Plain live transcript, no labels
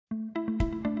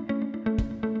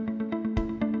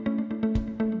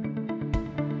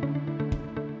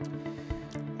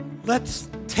Let's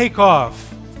take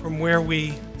off from where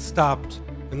we stopped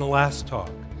in the last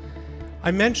talk.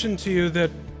 I mentioned to you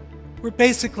that we're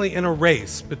basically in a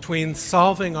race between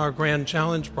solving our grand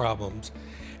challenge problems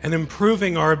and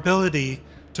improving our ability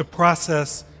to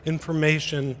process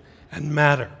information and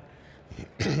matter.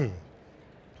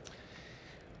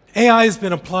 AI has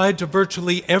been applied to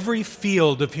virtually every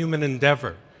field of human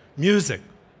endeavor: music,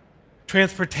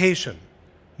 transportation,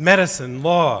 medicine,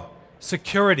 law,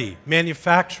 security,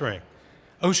 manufacturing,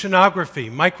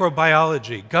 oceanography,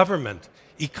 microbiology, government,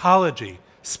 ecology,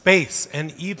 space,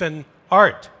 and even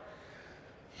art.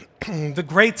 The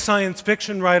great science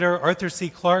fiction writer Arthur C.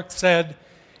 Clarke said,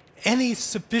 "Any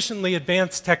sufficiently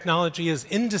advanced technology is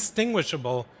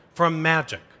indistinguishable from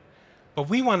magic." But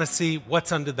we want to see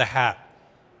what's under the hat.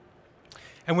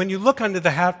 And when you look under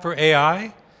the hat for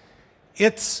AI,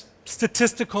 it's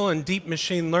statistical and deep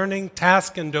machine learning,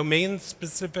 task and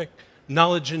domain-specific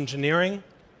knowledge engineering,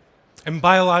 and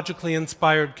biologically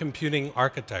inspired computing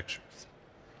architectures.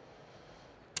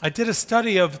 I did a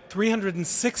study of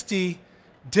 360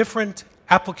 different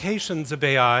applications of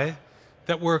AI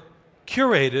that were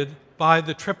curated by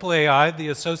the AAAI, the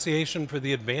Association for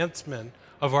the Advancement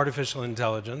of Artificial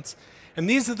Intelligence. And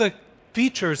these are the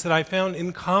features that I found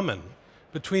in common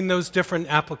between those different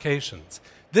applications.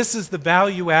 This is the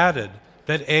value added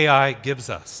that AI gives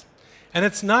us. And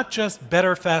it's not just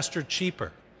better, faster,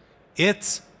 cheaper.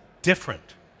 It's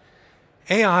different.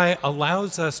 AI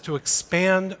allows us to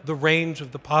expand the range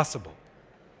of the possible.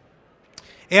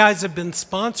 AIs have been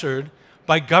sponsored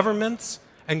by governments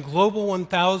and Global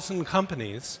 1000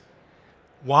 companies.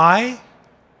 Why?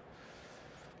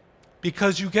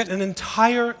 Because you get an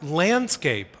entire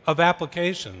landscape of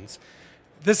applications.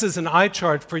 This is an eye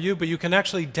chart for you, but you can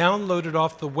actually download it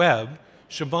off the web.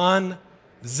 Siobhan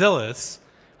Zillis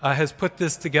has put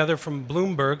this together from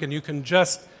Bloomberg, and you can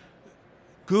just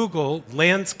Google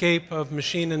landscape of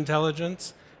machine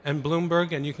intelligence and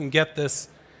Bloomberg, and you can get this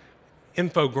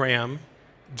infogram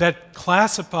that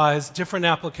classifies different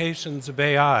applications of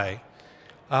AI.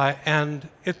 And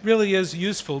it really is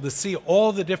useful to see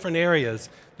all the different areas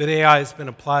that AI has been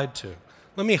applied to.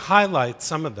 Let me highlight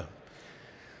some of them.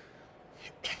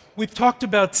 We've talked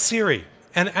about Siri,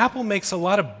 and Apple makes a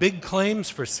lot of big claims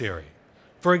for Siri.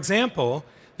 For example,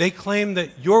 they claim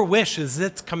that your wish is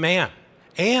its command,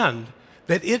 and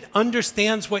that it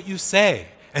understands what you say,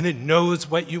 and it knows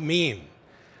what you mean.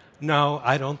 No,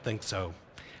 I don't think so.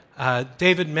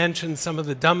 David mentioned some of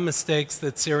the dumb mistakes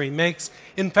that Siri makes.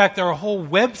 In fact, there are whole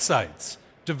websites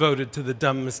devoted to the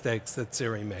dumb mistakes that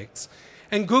Siri makes.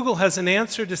 And Google has an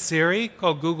answer to Siri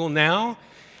called Google Now,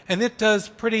 and it does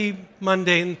pretty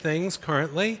mundane things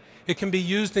currently. It can be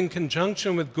used in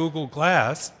conjunction with Google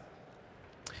Glass,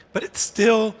 but it's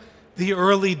still the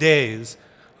early days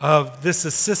of this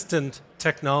assistant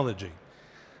technology.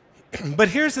 But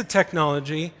here's a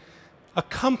technology, a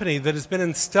company that has been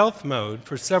in stealth mode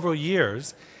for several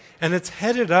years, and it's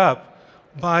headed up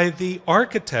by the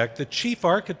architect, the chief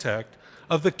architect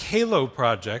of the Kalo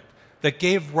project that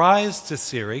gave rise to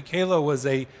Siri. Kalo was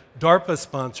a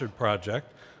DARPA-sponsored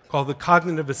project called the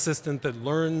Cognitive Assistant that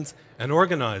learns and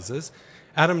organizes.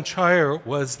 Adam Chyer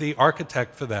was the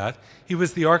architect for that. He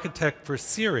was the architect for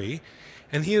Siri,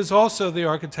 and he is also the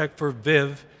architect for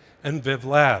Viv and Viv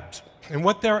Labs. And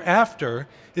what they're after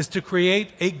is to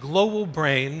create a global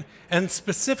brain, and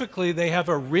specifically they have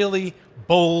a really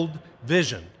bold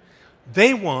vision.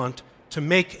 They want to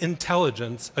make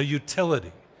intelligence a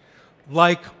utility,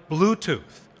 like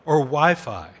Bluetooth or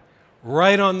Wi-Fi,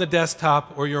 right on the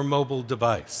desktop or your mobile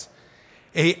device.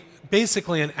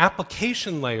 Basically an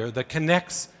application layer that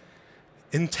connects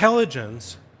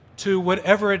intelligence to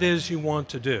whatever it is you want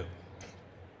to do.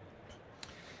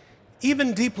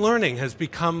 Even deep learning has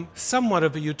become somewhat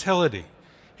of a utility.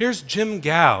 Here's Jim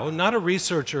Gao, not a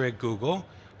researcher at Google,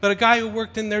 but a guy who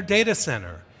worked in their data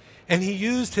center. And he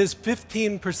used his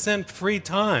 15% free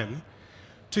time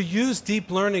to use deep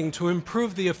learning to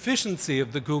improve the efficiency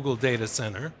of the Google data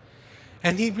center.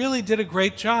 And he really did a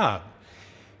great job.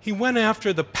 He went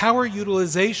after the power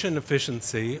utilization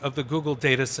efficiency of the Google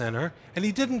data center, and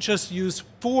he didn't just use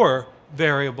 4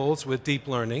 variables with deep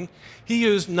learning, he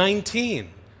used 19.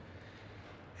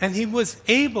 And he was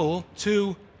able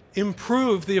to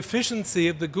improve the efficiency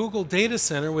of the Google data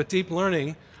center with deep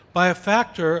learning by a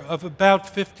factor of about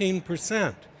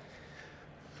 15%.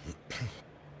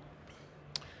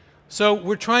 So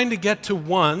we're trying to get to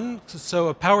 1, so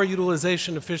a power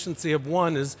utilization efficiency of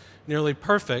 1 is nearly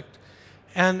perfect.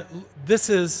 And this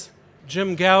is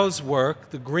Jim Gao's work,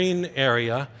 the green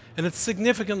area, and it's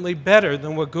significantly better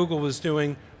than what Google was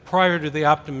doing prior to the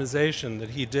optimization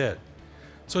that he did.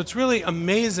 So it's really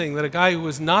amazing that a guy who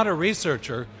was not a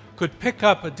researcher could pick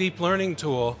up a deep learning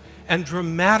tool and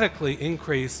dramatically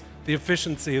increase the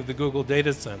efficiency of the Google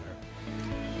data center.